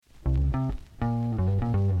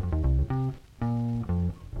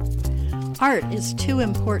Art is too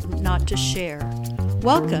important not to share.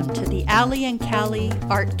 Welcome to the Allie and Callie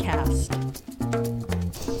Artcast.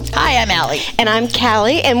 Hi, I'm Allie. And I'm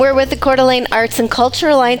Callie, and we're with the Coeur d'Alene Arts and Culture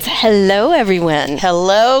Alliance. Hello, everyone.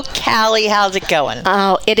 Hello, Callie. How's it going?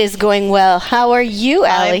 Oh, it is going well. How are you,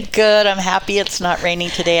 Allie? I'm good. I'm happy it's not raining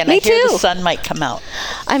today, and Me I hear too. the sun might come out.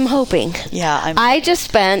 I'm hoping. Yeah, I just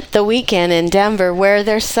spent the weekend in Denver where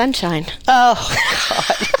there's sunshine. Oh,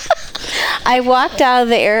 God. I walked out of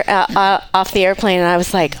the off the airplane, and I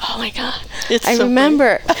was like, "Oh my God!" I so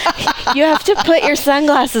remember you have to put your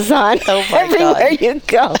sunglasses on everywhere you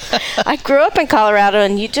go. I grew up in Colorado,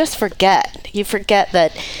 and you just forget. You forget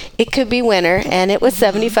that it could be winter, and it was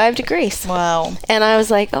 75 degrees. Wow. And I was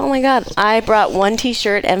like, "Oh my God!" I brought one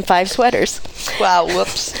T-shirt and 5 sweaters. Wow.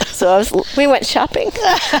 Whoops. So we went shopping.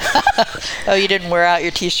 Oh, you didn't wear out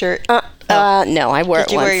your T-shirt? No, I wore it once.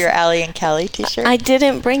 Did you wear your Allie and Callie T-shirt? I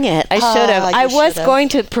didn't bring it. I should have. I was going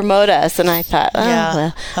to promote us, and I thought,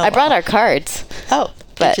 I brought our cards. Oh,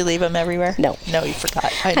 did you leave them everywhere? No. No, you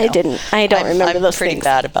forgot. I didn't. I don't remember those things. I'm pretty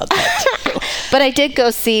bad about that, too. But I did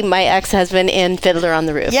go see my ex-husband in Fiddler on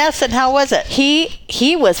the Roof. Yes, and how was it?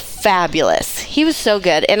 He was fabulous. He was so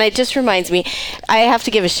good. And it just reminds me, I have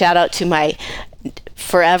to give a shout out to my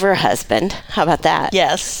forever husband. How about that?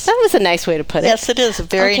 Yes. That was a nice way to put it. Yes, it is a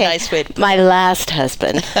very nice way to put it. My last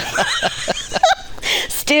husband.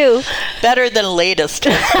 Stu. Better than latest.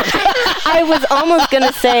 I was almost going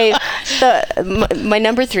to say my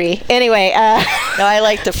number 3. Anyway. No, I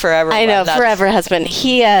like the forever I know, one. forever husband.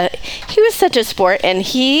 He was such a sport, and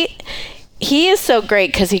he is so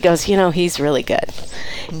great because he goes, he's really good.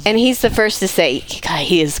 Mm-hmm. And he's the first to say, God,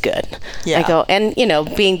 he is good. Yeah. I go, and,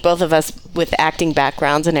 being both of us with acting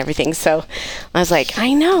backgrounds and everything. So I was like,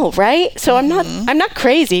 I know, right? So I'm not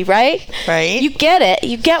crazy, right? Right. You get it.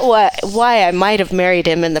 You get why I might have married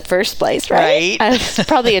him in the first place, right? I was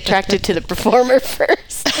probably attracted to the performer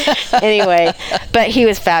first. Anyway, but he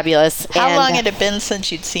was fabulous. How long had it been since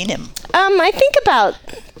you'd seen him? I think about...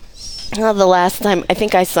 Well, the last time, I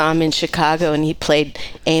think I saw him in Chicago, and he played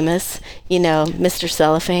Amos, Mr.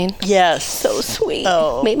 Cellophane. Yes. So sweet.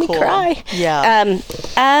 Oh, made me cry. Yeah.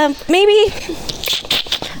 Maybe,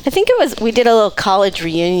 I think we did a little college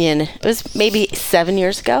reunion. It was maybe 7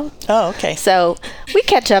 years ago. Oh, okay. So we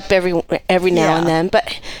catch up every now and then,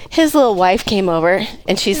 but his little wife came over,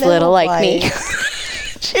 and she's little like me.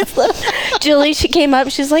 She's little. Julie, she came up.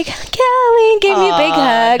 She's like, Callie, and gave me a big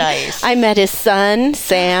hug. Nice. I met his son,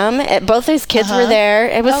 Sam. Both his kids were there.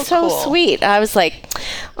 It was so sweet. I was like,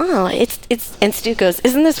 oh, it's. And Stu goes,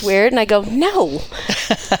 isn't this weird? And I go, no.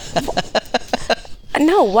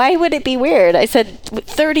 No, why would it be weird? I said,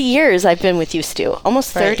 30 years I've been with you, Stu.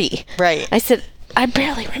 Almost 30. Right. I said, I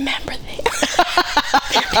barely remember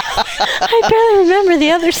I barely remember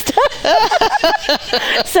the other stuff.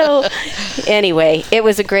 So, anyway, it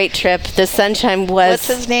was a great trip. The sunshine was... What's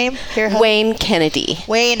his name? Wayne Kennedy.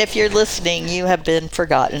 Wayne, if you're listening, you have been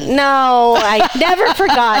forgotten. No, I never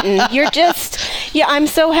forgotten. You're just... Yeah, I'm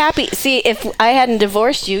so happy. See, if I hadn't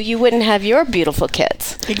divorced you, you wouldn't have your beautiful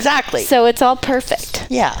kids. Exactly. So it's all perfect.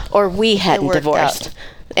 Yeah. Or we hadn't divorced. Out.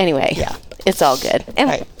 Anyway. Yeah. It's all good.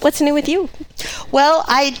 And what's new with you? Well,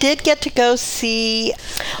 I did get to go see...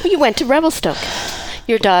 Oh, you went to Revelstoke.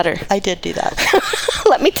 Your daughter. I did do that.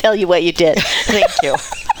 Let me tell you what you did. Thank you.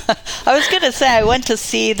 I was going to say, I went to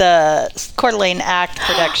see the Coeur d'Alene Act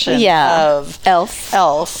production of Elf.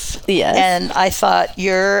 Yes. And I thought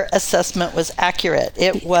your assessment was accurate.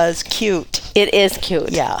 It was cute. It is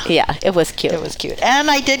cute. Yeah. Yeah, it was cute. It was cute. And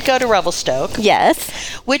I did go to Revelstoke.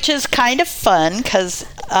 Yes. Which is kind of fun because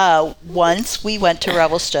once we went to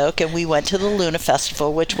Revelstoke and we went to the Luna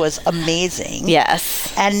Festival, which was amazing.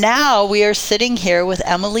 Yes. And now we are sitting here with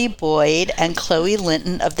Emily Boyd and Chloe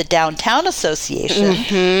Linton of the Downtown Association.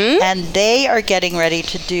 Mm-hmm. And they are getting ready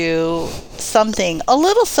to do something a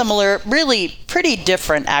little similar, really pretty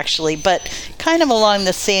different actually, but kind of along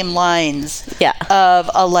the same lines of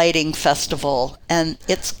a lighting festival. And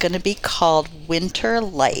it's going to be called Winter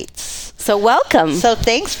Lights. So welcome. So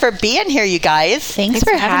thanks for being here, you guys. Thanks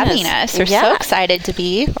for having us. We're so excited to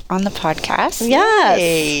be on the podcast. Yes.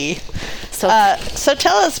 Yay. So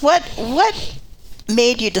tell us what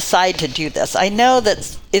made you decide to do this? I know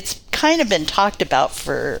that it's kind of been talked about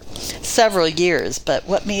for several years, but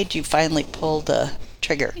what made you finally pull the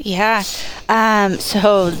trigger? Yeah.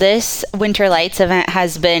 So this Winter Lights event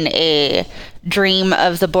has been a dream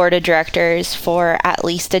of the board of directors for at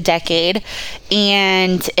least a decade.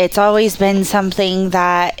 And it's always been something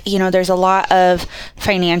that, there's a lot of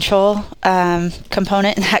financial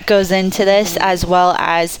component that goes into this, as well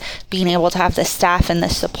as being able to have the staff and the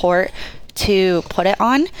support to put it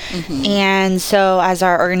on. And so as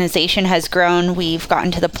our organization has grown, we've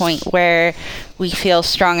gotten to the point where we feel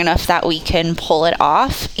strong enough that we can pull it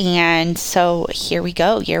off. And so here we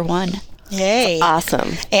go, year 1. Yay.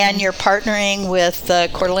 Awesome. And you're partnering with the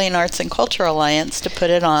Coeur d'Alene Arts and Culture Alliance to put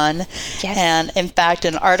it on. Yes. And in fact,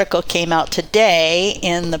 an article came out today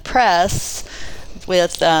in the press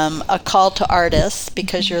with a call to artists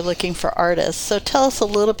because you're looking for artists. So tell us a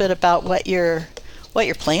little bit about what your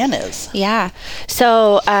plan is. Yeah.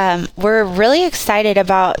 So we're really excited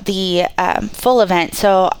about the full event.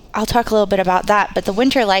 So I'll talk a little bit about that. But the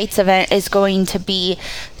Winter Lights event is going to be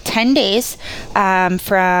 10 days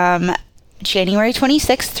from January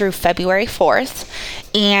 26th through February 4th.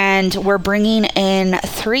 And we're bringing in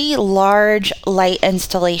 3 large light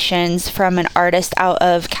installations from an artist out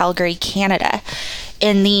of Calgary, Canada.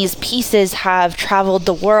 And these pieces have traveled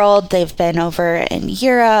the world. They've been over in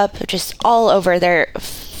Europe, just all over. They're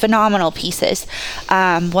phenomenal pieces.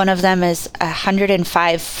 One of them is a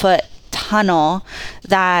 105-foot tunnel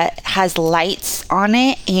that has lights on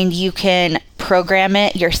it, and you can program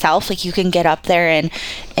it yourself. Like, you can get up there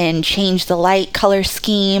and change the light color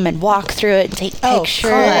scheme and walk through it and take pictures.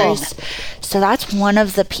 Cool. So that's one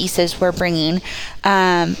of the pieces we're bringing.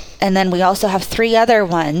 And then we also have 3 other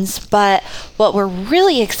ones. But what we're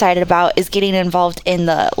really excited about is getting involved in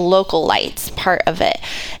the local lights part of it.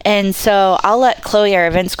 And so I'll let Chloe, our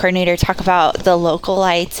events coordinator, talk about the local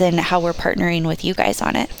lights and how we're partnering with you guys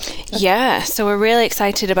on it. Yeah, so we're really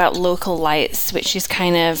excited about local lights, which is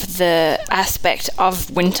kind of the aspect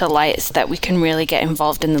of winter lights that we can really get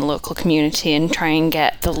involved in the local community and try and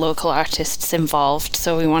get the local artists involved.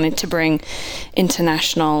 So we wanted to bring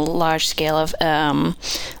international large scale of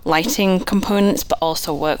lighting components, but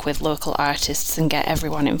also work with local artists and get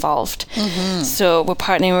everyone involved. So we're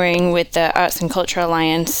partnering with the Arts and Culture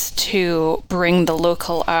Alliance to bring the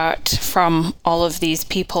local art from all of these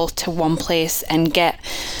people to one place and get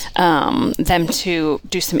them to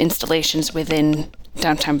do some installations within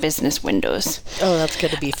downtown business windows. Oh, that's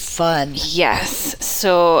going to be fun. Yes.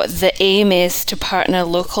 So the aim is to partner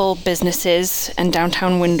local businesses and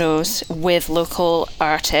downtown windows with local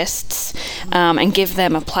artists and give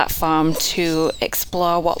them a platform to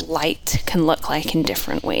explore what light can look like in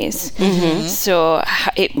different ways. So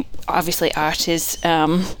obviously art is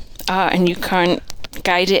art, and you can't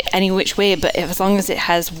guide it any which way, but as long as it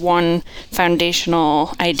has one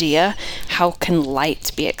foundational idea, how can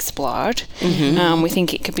light be explored? We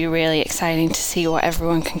think it could be really exciting to see what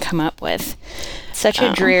everyone can come up with. Such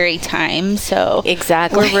a dreary time, so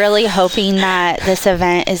Exactly. we're really hoping that this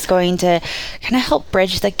event is going to kind of help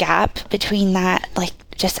bridge the gap between that, like,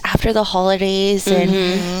 just after the holidays.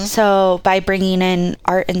 And so by bringing in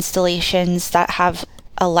art installations that have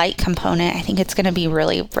a light component, I think it's going to be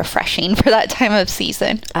really refreshing for that time of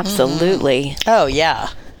season. Absolutely. Oh, yeah.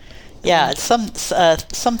 Yeah, it's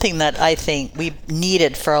something that I think we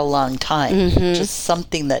needed for a long time. Just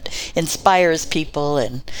something that inspires people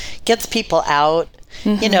and gets people out.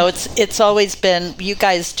 You know, it's always been, you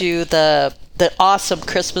guys do the awesome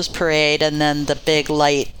Christmas parade and then the big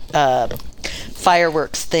light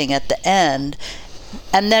fireworks thing at the end.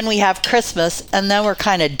 And then we have Christmas, and then we're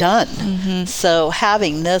kind of done. So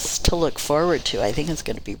having this to look forward to, I think is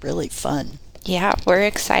going to be really fun. Yeah, we're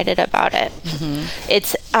excited about it.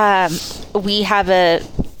 It's we have a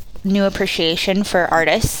new appreciation for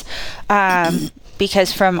artists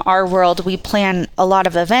because from our world, we plan a lot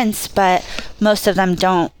of events, but most of them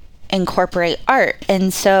don't incorporate art.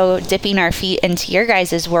 And so dipping our feet into your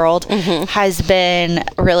guys' world has been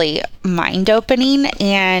really mind-opening.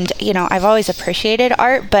 And, you know, I've always appreciated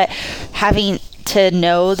art, but having to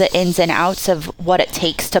know the ins and outs of what it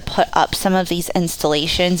takes to put up some of these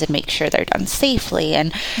installations and make sure they're done safely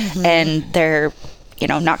and they're, you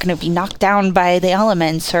know, not going to be knocked down by the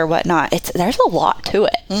elements or whatnot. There's a lot to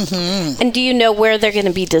it. And do you know where they're going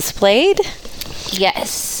to be displayed?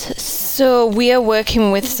 Yes. So we are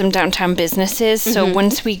working with some downtown businesses. So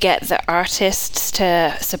once we get the artists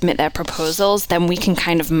to submit their proposals, then we can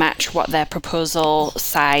kind of match what their proposal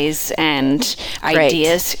size and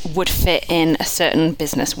ideas would fit in a certain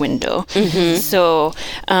business window. So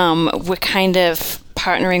we're kind of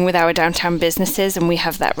partnering with our downtown businesses, and we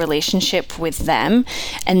have that relationship with them.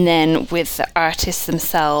 And then with the artists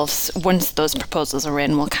themselves, once those proposals are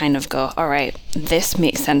in, we'll kind of go, all right, this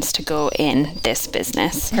makes sense to go in this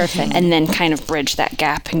business. Perfect. And then kind of bridge that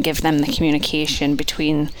gap and give them the communication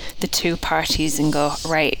between the two parties and go,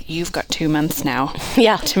 right, you've got 2 months now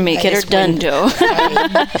to make Get this her done. window.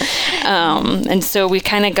 And so we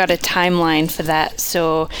kind of got a timeline for that.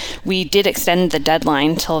 So we did extend the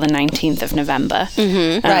deadline till the 19th of November.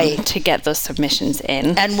 Right. to get those submissions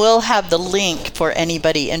in. And we'll have the link for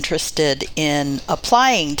anybody interested in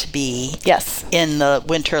applying to be Yes. in the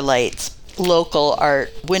Winter Lights local art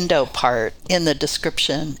window part in the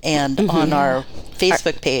description and on our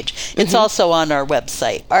Facebook page. It's also on our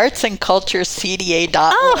website, artsandculturecda.org.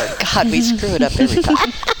 God, we screw it up every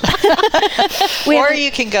time. Or you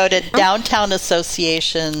can go to Downtown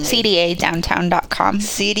Association, CDAdowntown.com.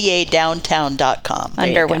 CDAdowntown.com.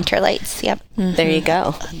 Under Winter Lights. Yep. There you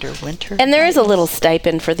go. Under Winter And there is a Lights. little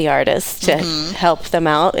stipend for the artists to help them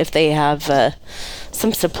out if they have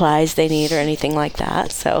some supplies they need or anything like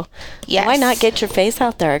that. So Yes. why not get your face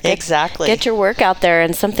out there? Exactly. Get your work out there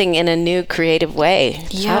and something in a new creative way.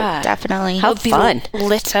 Yeah. Definitely. How Be fun.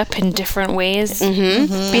 lit up in different ways.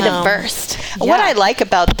 Be the first. What I like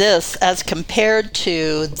about this as compared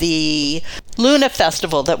to the Luna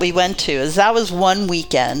Festival that we went to is that was one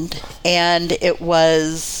weekend and it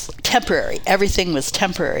was temporary. Everything was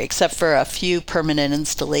temporary except for a few permanent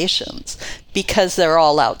installations because they're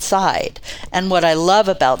all outside. And what I love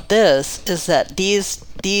about this is that these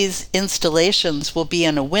installations will be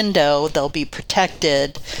in a window, they'll be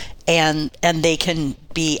protected, and they can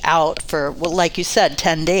be out for, well, like you said,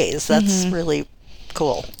 10 days. That's really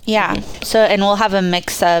cool. Yeah. So, and we'll have a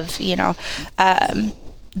mix of,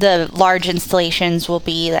 the large installations will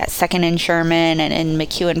be that Second and Sherman and in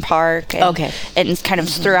McEwen Park. And, Okay. And it's kind of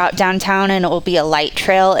throughout downtown, and it will be a light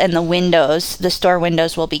trail, and the store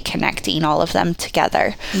windows will be connecting all of them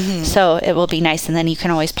together. So it will be nice, and then you can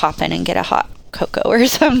always pop in and get a hot cocoa or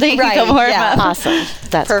something. Right, to warm yeah. up. Awesome.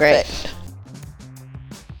 That's Perfect. great.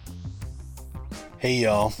 Hey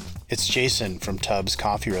y'all, it's Jason from Tubbs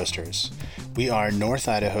Coffee Roasters. We are North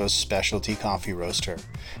Idaho's specialty coffee roaster.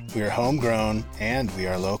 We are homegrown and we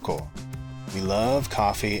are local. We love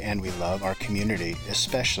coffee and we love our community,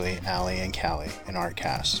 especially Allie and Callie and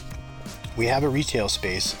Artcast. We have a retail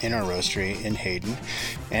space in our roastery in Hayden,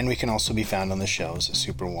 and we can also be found on the shelves at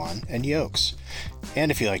Super One and Yokes.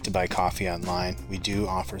 And if you like to buy coffee online, we do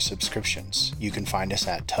offer subscriptions. You can find us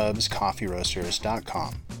at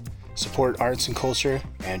tubbscoffeeroasters.com. Support arts and culture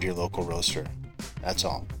and your local roaster. That's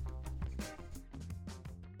all.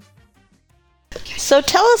 So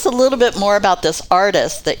tell us a little bit more about this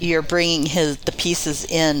artist that you're bringing the pieces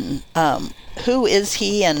in. Who is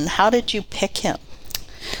he and how did you pick him?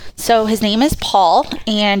 So his name is Paul,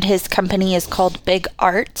 and his company is called Big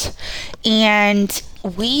Art. And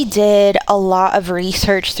we did a lot of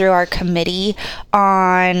research through our committee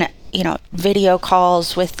on, video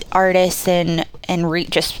calls with artists and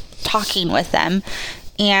just talking with them.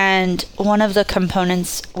 And one of the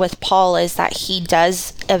components with Paul is that he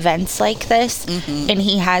does events like this, and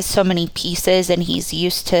he has so many pieces, and he's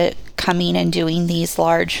used to coming and doing these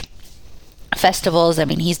large festivals. I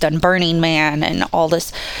mean, he's done Burning Man and all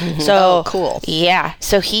this. So Oh, cool. Yeah.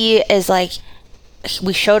 So he is like,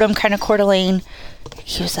 we showed him kind of Coeur d'Alene.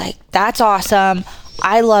 He was like, that's awesome.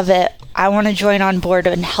 I love it. I want to join on board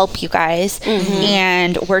and help you guys.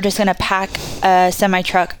 And we're just going to pack a semi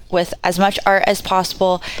truck with as much art as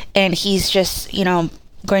possible. And he's just,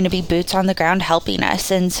 going to be boots on the ground helping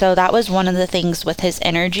us. And so that was one of the things with his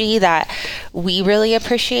energy that we really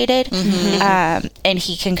appreciated. And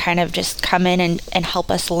he can kind of just come in and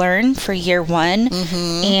help us learn for year one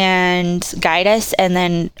and guide us. And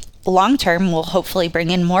then long term, we'll hopefully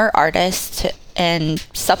bring in more artists and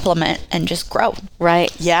supplement and just grow.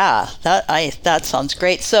 Right. Yeah, that sounds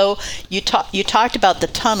great. So you talked about the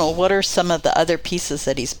tunnel. What are some of the other pieces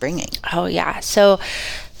that he's bringing? Oh yeah. So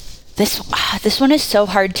this one is so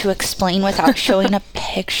hard to explain without showing a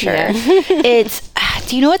picture. It's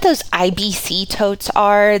do you know what those IBC totes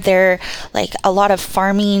are? They're like a lot of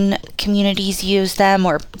farming communities use them,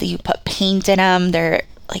 or you put paint in them. They're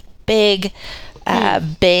like big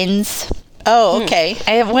bins. Oh, okay.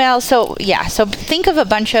 So think of a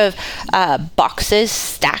bunch of boxes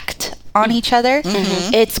stacked on each other.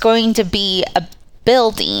 It's going to be a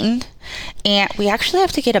building, and we actually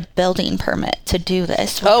have to get a building permit to do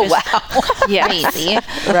this. Oh, is wow. crazy.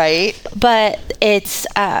 Right. But it's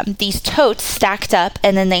these totes stacked up,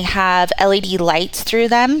 and then they have LED lights through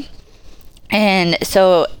them, and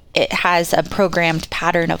so it has a programmed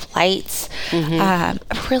pattern of lights.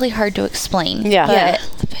 Really hard to explain. Yeah. But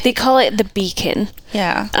They call it the beacon.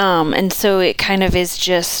 yeah. And so it kind of is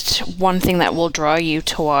just one thing that will draw you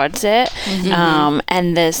towards it.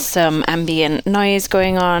 And there's some ambient noise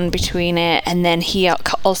going on between it. And then he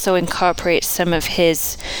also incorporates some of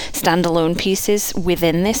his standalone pieces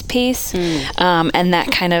within this piece. And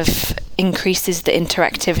that kind of increases the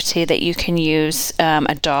interactivity that you can use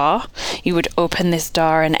a door. You would open this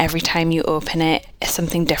door, and every time you open it,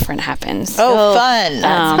 something different happens. Oh, fun.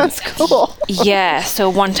 That sounds cool. Yeah, so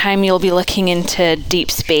one time you'll be looking into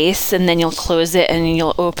deep space, and then you'll close it and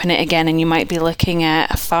you'll open it again, and you might be looking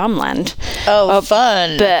at farmland. Oh,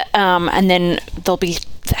 fun. But and then there'll be,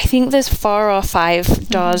 I think there's 4 or 5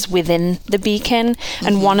 doors within the beacon,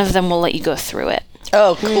 and one of them will let you go through it.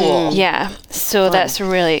 Oh, cool. Yeah, so that's a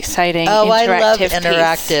really exciting Oh, I love piece.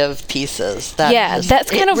 interactive pieces. That's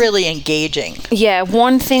kind of really engaging. Yeah,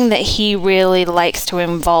 one thing that he really likes to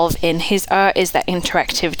involve in his art is that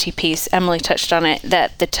interactivity piece. Emily touched on it,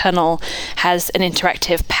 that the tunnel has an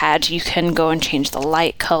interactive pad. You can go and change the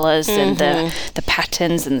light colors and the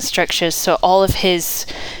patterns and the structures. So all of his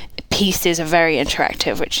pieces are very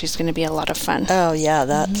interactive, which is going to be a lot of fun. Oh, yeah,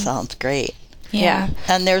 that sounds great. Yeah.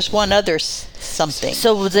 And there's one other something.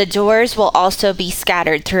 So the doors will also be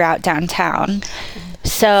scattered throughout downtown.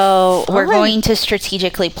 So we're going to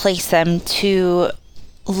strategically place them to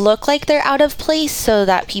look like they're out of place so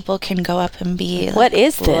that people can go up and be like, What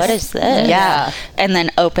is this? What is this? Yeah. And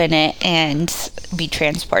then open it and be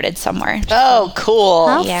transported somewhere. Oh, cool.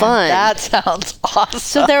 How Yeah. fun. That sounds awesome.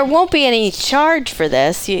 So there won't be any charge for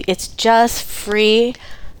this. It's just free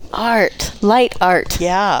art, light art.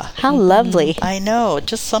 Yeah. How lovely. I know.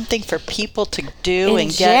 Just something for people to do In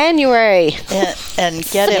and January. and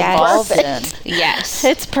get involved in. Yes.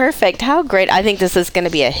 It's perfect. How great. I think this is going to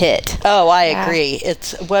be a hit. Oh, I agree.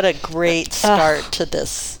 It's what a great start to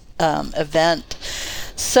this event.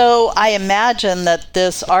 So I imagine that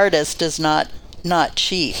this artist is not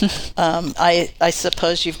cheap. I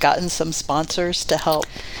suppose you've gotten some sponsors to help.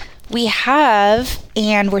 We have,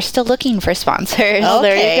 and we're still looking for sponsors. Oh,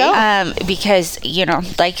 there you go. Because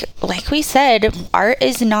like we said, art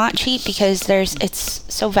is not cheap because it's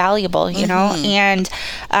so valuable, you know. And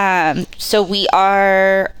so we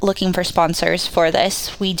are looking for sponsors for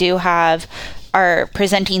this. We do have our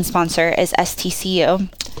presenting sponsor is STCU.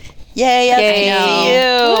 Yay,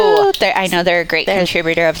 STCU. I know they're a great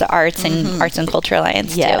contributor of the arts and Arts and Culture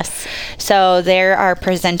Alliance Yes. too. So they're our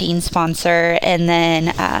presenting sponsor, and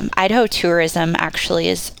then Idaho Tourism actually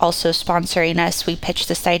is also sponsoring us. We pitched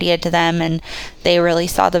this idea to them, and they really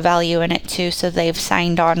saw the value in it too. So they've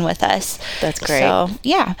signed on with us. That's great. So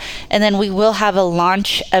yeah, and then we will have a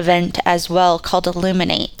launch event as well called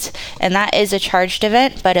Illuminate, and that is a charged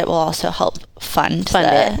event, but it will also help fund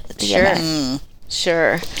it. the Sure. event.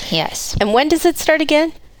 Sure. Yes. And when does it start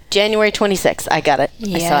again? January 26th. I got it.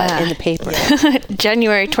 I saw Yeah. it in the paper.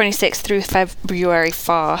 January 26th through February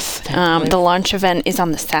 4th. The launch event is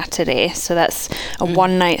on the Saturday, so that's a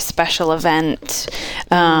one-night special event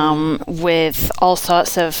with all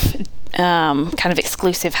sorts of kind of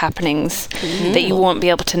exclusive happenings that you won't be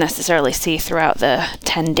able to necessarily see throughout the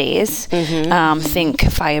 10 days.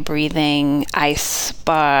 Think fire breathing, ice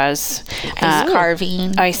bars,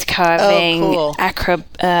 Carving. ice carving, Oh, cool.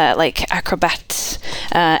 acrobat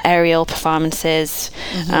aerial performances.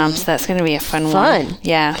 So that's going to be a fun one.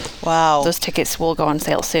 Yeah. Wow. Those tickets will go on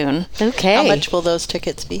sale soon. Okay. How much will those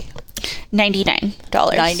tickets be? $99.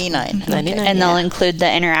 $99. And they'll include the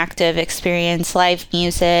interactive experience, live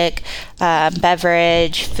music,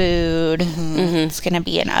 beverage, food. It's going to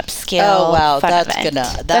be an upscale. Oh, wow. fun That's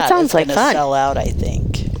event. that sounds is like gonna fun. sell out, I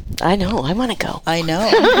think. I know. I want to go. I know.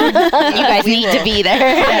 You guys need to be there.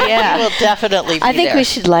 Yeah. We'll definitely be I think there. we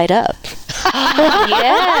should light up.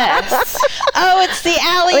 Yes. Oh, it's the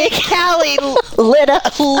Allie and Callie Lit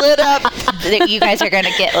up. lit up. You guys are going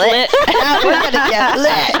to get lit. We're going to get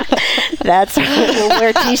lit. That's we'll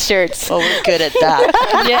wear t-shirts. Well, we're good at that.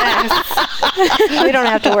 Yes. We don't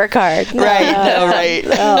have to work hard. Right. No, right.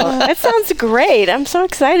 Oh, that sounds great. I'm so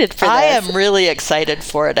excited for this. I am really excited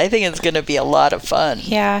for it. I think it's going to be a lot of fun.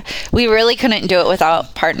 Yeah. We really couldn't do it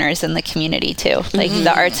without partners in the community, too. Like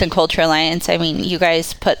the Arts and Culture Alliance. I mean, you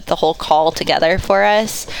guys put the whole call together for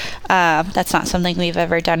us. That's not something we've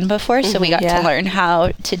ever done before. So we got to learn how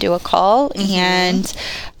to do a call. And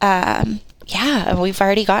yeah, we've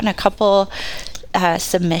already gotten a couple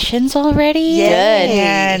submissions already. Yay. Good.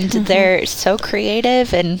 And they're so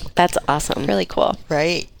creative and That's awesome. really cool.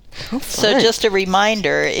 Right. So just a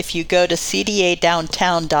reminder, if you go to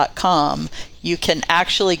cdadowntown.com, you can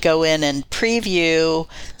actually go in and preview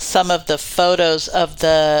some of the photos of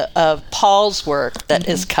Paul's work that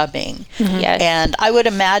is coming. Yes. And I would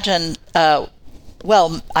imagine,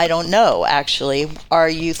 well, I don't know, actually. Are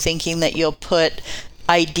you thinking that you'll put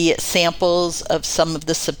samples of some of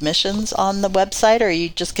the submissions on the website, or are you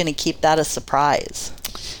just going to keep that a surprise?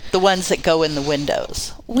 The ones that go in the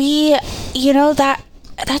windows. We, that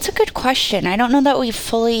That's a good question. I don't know that we've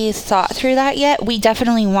fully thought through that yet. We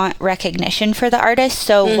definitely want recognition for the artists,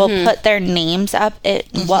 so we'll put their names up at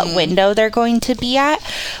what window they're going to be at.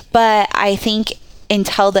 But I think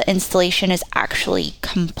until the installation is actually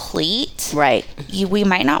complete, Right. we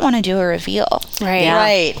might not want to do a reveal. Right. Yeah.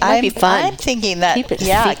 Right. That'd be fun. I'm thinking that Keep it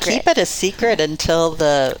secret. secret. Keep it a secret until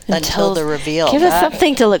the reveal. Give us That-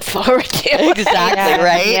 something to look forward to. Exactly,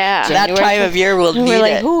 right? Yeah. That time of year we'll need We're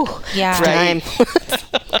like, it. ooh, Yeah. it's time.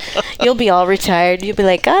 You'll be all retired. You'll be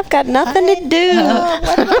like, I've got nothing to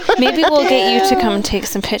do. Maybe we'll get you to come take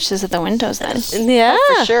some pictures of the windows then. Yeah.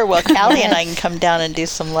 For sure. Well, Callie and I can come down and do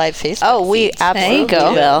some live Facebook. Oh, we feeds. absolutely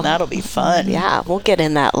go. will. That'll be fun. Yeah, we'll get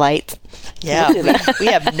in that light. Yeah, we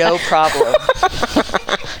have no problem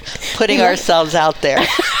putting ourselves out there.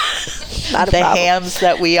 Not a The problem. hams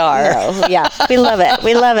that we are. No, yeah, we love it.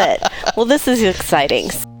 We love it. Well, this is exciting.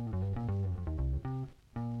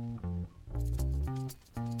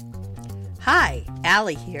 Hi,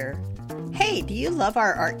 Allie here. Hey, do you love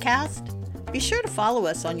our Artcast? Be sure to follow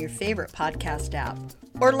us on your favorite podcast app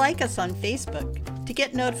or like us on Facebook to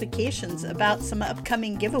get notifications about some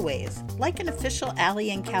upcoming giveaways, like an official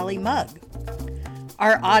Allie and Callie mug.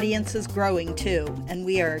 Our audience is growing too, and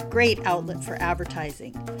we are a great outlet for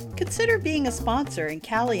advertising. Consider being a sponsor, and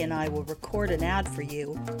Callie and I will record an ad for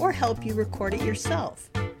you or help you record it yourself.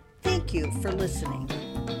 Thank you for listening.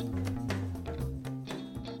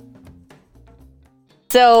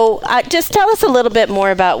 So, just tell us a little bit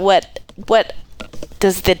more about what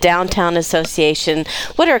does the Downtown Association?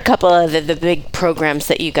 What are a couple of the big programs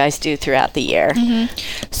that you guys do throughout the year?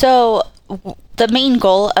 So the main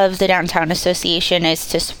goal of the Downtown Association is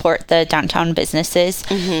to support the downtown businesses.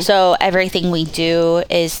 So everything we do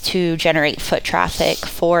is to generate foot traffic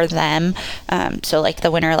for them. So like the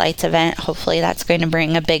Winter Lights event, hopefully that's going to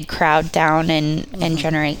bring a big crowd down and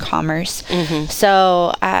generate commerce.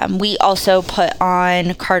 So we also put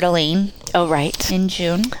on Carter Lane Oh, right. in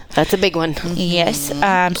June. That's a big one. Yes,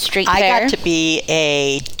 street I fair. got to be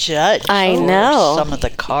a judge. I for know. some of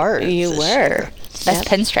the cards. You this were. year. Best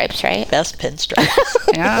pinstripes, right? Best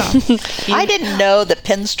pinstripes. Yeah. I didn't know the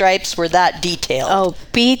pinstripes were that detailed. Oh,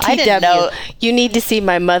 I didn't know- BTW. You need to see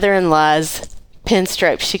my mother-in-law's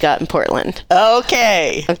pinstripes she got in Portland.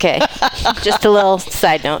 Okay. Okay. Just a little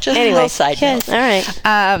side note. Just anyway, a little side note. All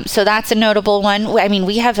right. So that's a notable one. I mean,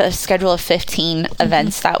 we have a schedule of 15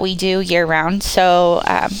 events that we do year round. So,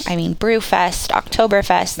 I mean, Brewfest,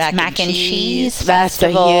 Oktoberfest, Mac and Cheese That's a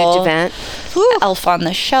Festival, huge event. Elf on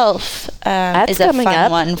the Shelf That's is a coming fun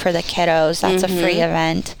up. one for the kiddos. That's a free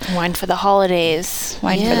event. Wine for the holidays.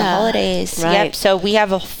 Wine for the Yeah. holidays. Right. Yep. So we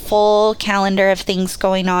have a full calendar of things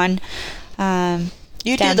going on.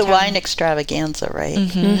 You do the Downtown. wine extravaganza, right?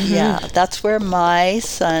 Yeah, that's where my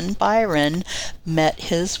son Byron met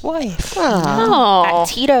his wife. Oh, At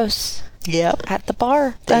Tito's Yep. at the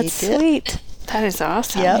bar. That's did. sweet. that is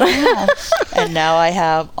awesome. Yep. And now I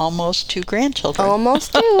have almost 2 grandchildren.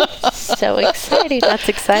 Almost do. So exciting. That's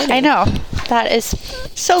exciting. I know. That is,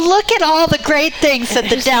 So look at all the great things that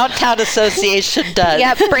the Downtown Association does.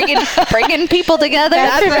 yeah, bringing people together.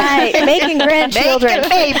 That's right. Making grandchildren.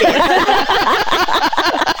 Making babies.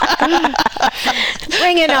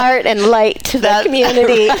 Bringing art and light to the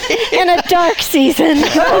community in a dark season.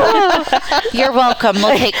 You're welcome.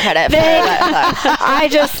 We'll take credit for that. I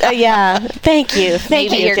just, yeah. Thank you.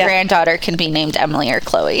 Thank Maybe you. your Jeff. granddaughter can be named Emily or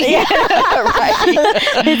Chloe. Right.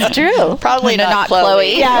 It's true. Probably No, not, not Chloe.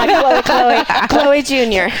 Chloe. Yeah, Chloe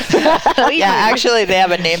Jr. Yeah, actually, they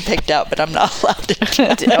have a name picked out, but I'm not allowed to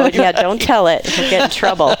tell Oh, you. yeah, don't tell it. You'll get in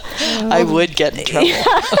trouble. I would get in trouble.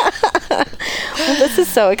 Well, this is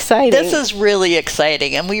so exciting. This is really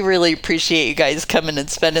exciting, and we really appreciate you guys coming and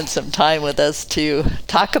spending some time with us to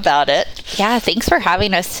talk about it. Yeah, thanks for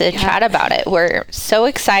having us to chat about it. We're so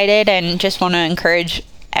excited and just want to encourage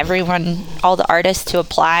everyone, all the artists, to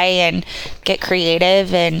apply and get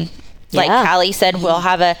creative. And like Yeah. Callie said, we'll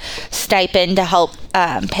have a stipend to help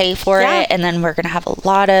pay for Yeah. it. And then we're going to have a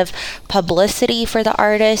lot of publicity for the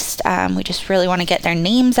artists. We just really want to get their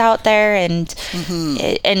names out there. And,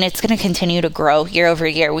 and it's going to continue to grow year over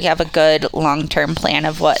year. We have a good long-term plan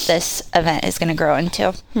of what this event is going to grow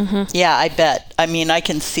into. Yeah, I bet. I mean, I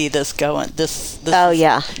can see this going. This Oh, is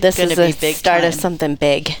yeah. This gonna is be the big start of time. something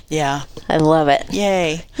big. Yeah. I love it.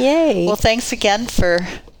 Yay. Yay. Well, thanks again for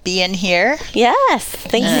being here. yes.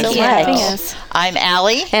 Thank you so you. much. I'm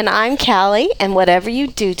Allie. And I'm Callie, and whatever you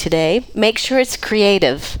do today, make sure it's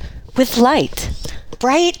creative with light.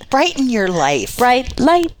 Brighten your life. Bright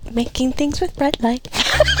light, making things with bright light.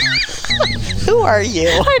 Who are you?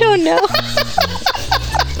 I don't know.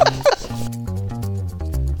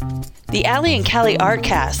 The Allie and Callie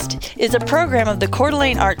Artcast is a program of the Coeur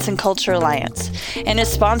d'Alene Arts and Culture Alliance and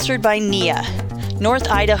is sponsored by NIA,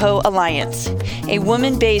 North Idaho Alliance, a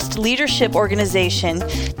women-based leadership organization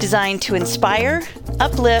designed to inspire,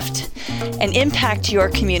 uplift, and impact your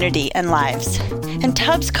community and lives. And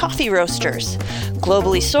Tubbs Coffee Roasters,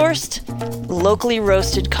 globally sourced, locally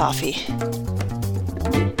roasted coffee.